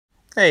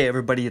Hey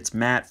everybody, it's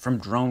Matt from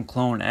Drone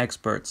Clone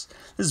Experts.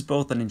 This is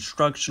both an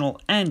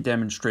instructional and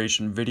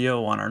demonstration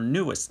video on our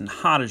newest and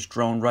hottest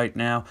drone right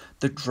now,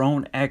 the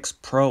Drone X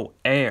Pro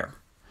Air.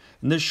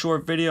 In this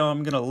short video,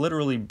 I'm going to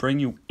literally bring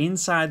you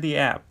inside the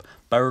app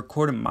by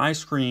recording my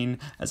screen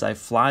as I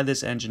fly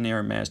this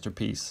engineering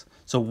masterpiece.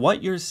 So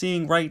what you're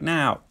seeing right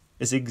now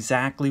is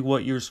exactly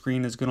what your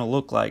screen is going to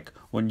look like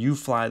when you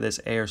fly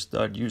this Air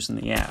Stud using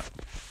the app.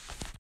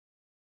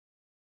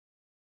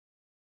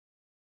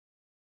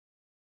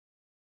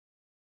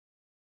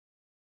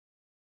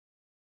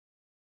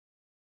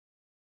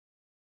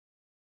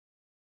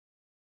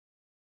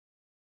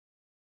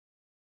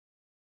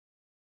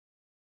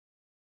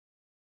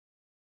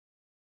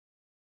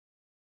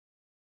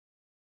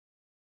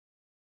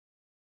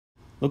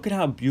 Look at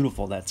how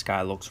beautiful that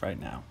sky looks right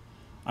now.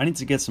 I need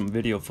to get some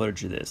video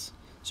footage of this,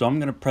 so I'm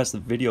going to press the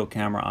video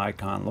camera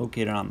icon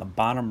located on the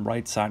bottom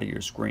right side of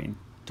your screen,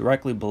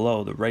 directly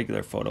below the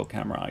regular photo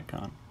camera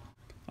icon.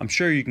 I'm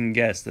sure you can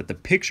guess that the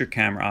picture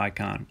camera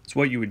icon is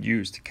what you would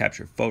use to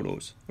capture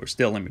photos or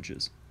still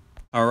images.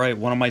 Alright,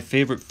 one of my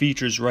favorite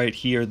features right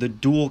here, the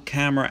dual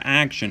camera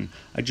action.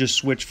 I just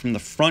switched from the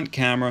front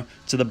camera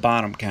to the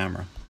bottom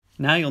camera.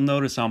 Now you'll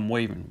notice I'm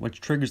waving,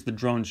 which triggers the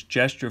drone's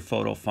gesture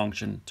photo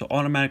function to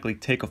automatically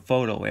take a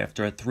photo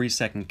after a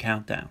 3-second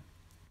countdown.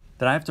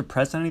 Did I have to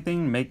press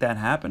anything to make that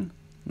happen?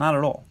 Not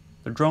at all.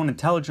 The drone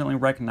intelligently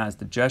recognized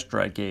the gesture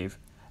I gave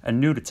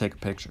and knew to take a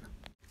picture.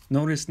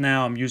 Notice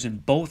now I'm using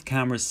both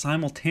cameras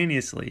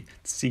simultaneously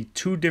to see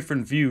two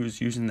different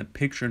views using the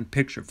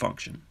picture-in-picture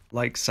function.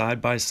 Like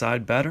side by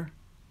side better?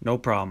 No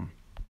problem.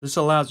 This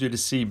allows you to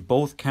see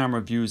both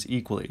camera views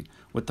equally,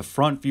 with the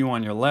front view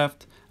on your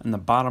left and the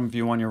bottom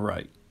view on your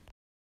right.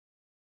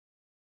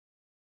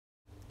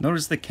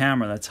 Notice the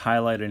camera that's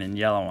highlighted in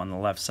yellow on the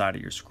left side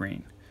of your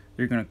screen.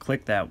 You're going to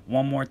click that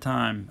one more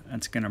time and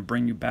it's going to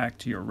bring you back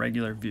to your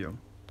regular view.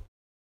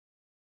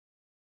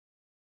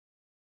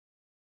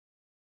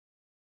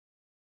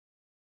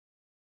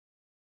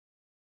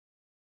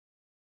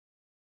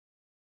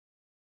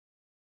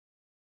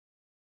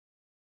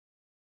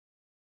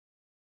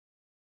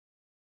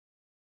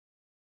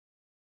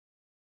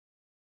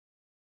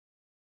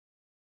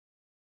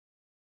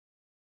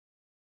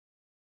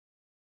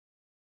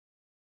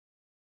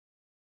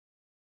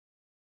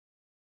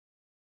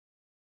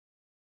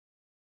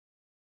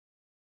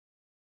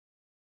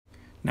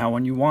 Now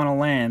when you want to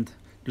land,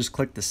 just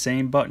click the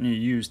same button you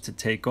used to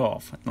take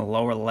off in the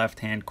lower left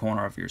hand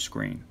corner of your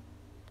screen.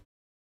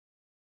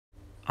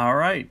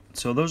 Alright,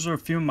 so those are a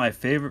few of my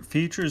favorite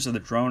features of the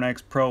Drone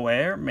X Pro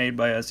Air made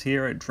by us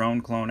here at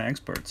Drone Clone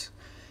Experts.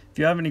 If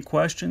you have any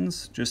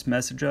questions, just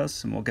message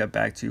us and we'll get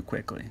back to you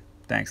quickly.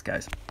 Thanks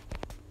guys.